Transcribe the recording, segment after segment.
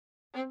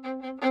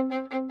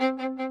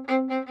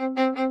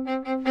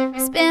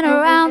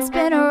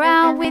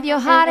with your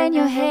heart in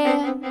your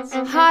hands,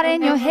 heart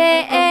in your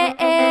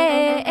hands.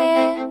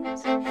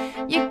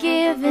 You're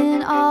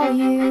giving all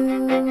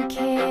you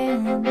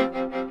can.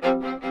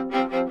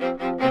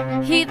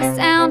 Hear the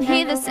sound,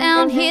 hear the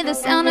sound, hear the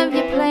sound of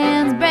your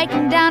plans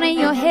breaking down in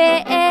your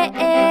hands.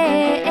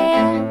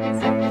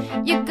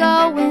 You're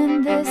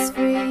going this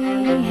free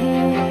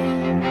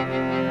hand.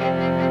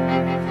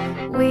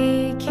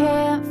 We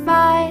can't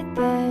fight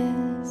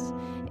this,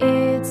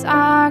 it's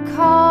our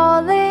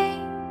calling.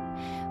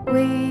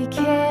 We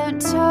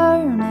can't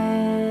turn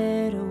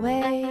it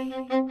away.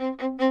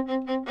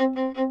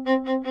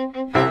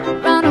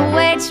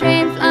 Runaway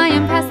train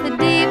flying past the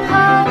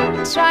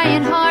depot,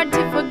 trying hard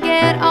to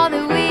forget all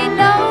that we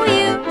know.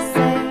 You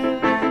say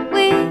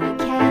we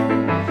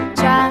can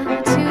try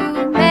to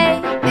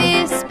make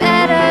this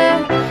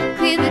better,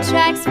 clear the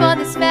tracks for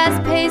this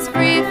fast-paced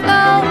free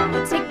flow.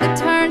 Take the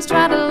turns,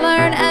 try to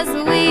learn as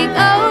we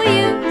go.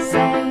 You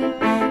say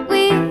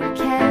we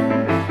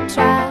can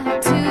try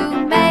to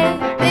make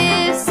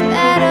this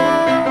better,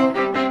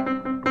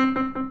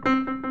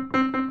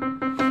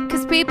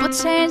 'cause people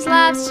change,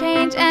 lives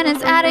change, and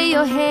it's out of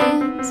your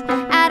hands,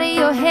 out of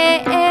your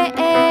hands.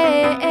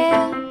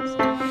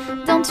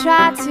 Don't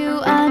try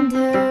to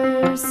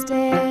understand.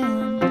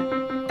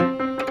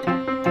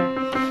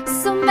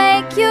 So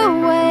make your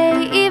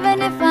way,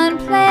 even if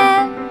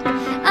unplanned,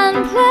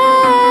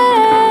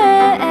 unplanned.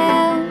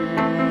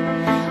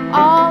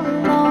 All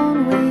alone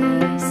we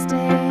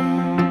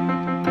stand.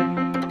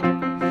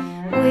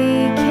 We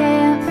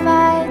can't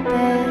fight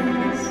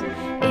this,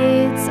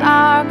 it's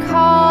our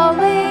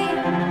calling.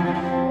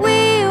 We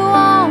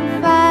won't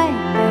fight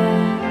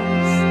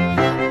this.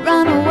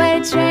 Runaway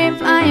train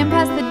flying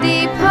past the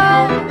depot,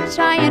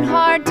 trying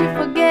hard to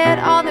forget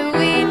all that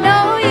we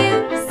know. You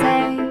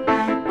say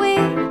we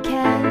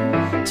can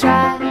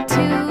try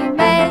to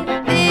make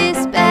this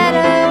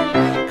better,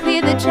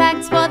 clear the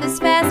tracks for this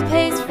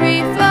fast-paced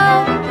free flow.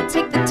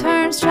 Take the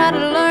turns, try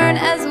to learn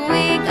as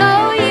we go.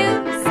 You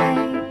say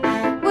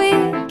we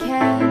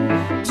can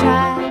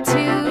try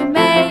to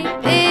make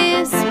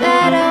this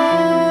better.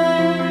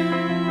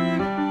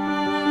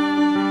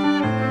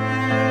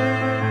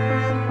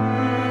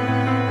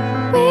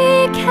 We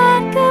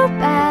can't go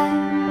back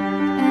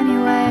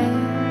anyway.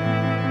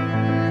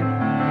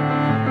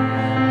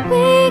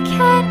 We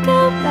can't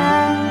go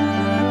back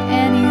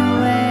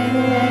anyway.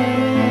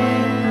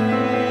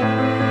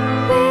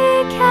 We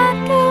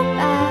can't go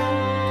back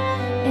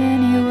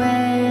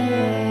anyway.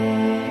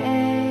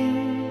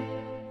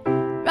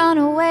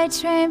 Runaway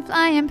train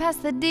flying past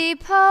the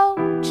depot,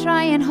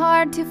 trying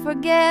hard to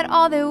forget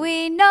all that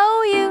we know.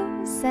 You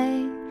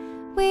say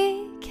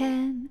we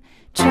can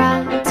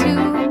try to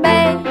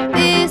make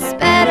this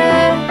better,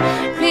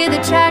 clear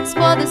the tracks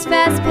for this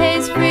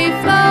fast-paced free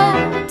flow.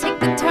 Take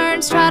the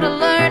turns, try to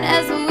learn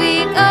as we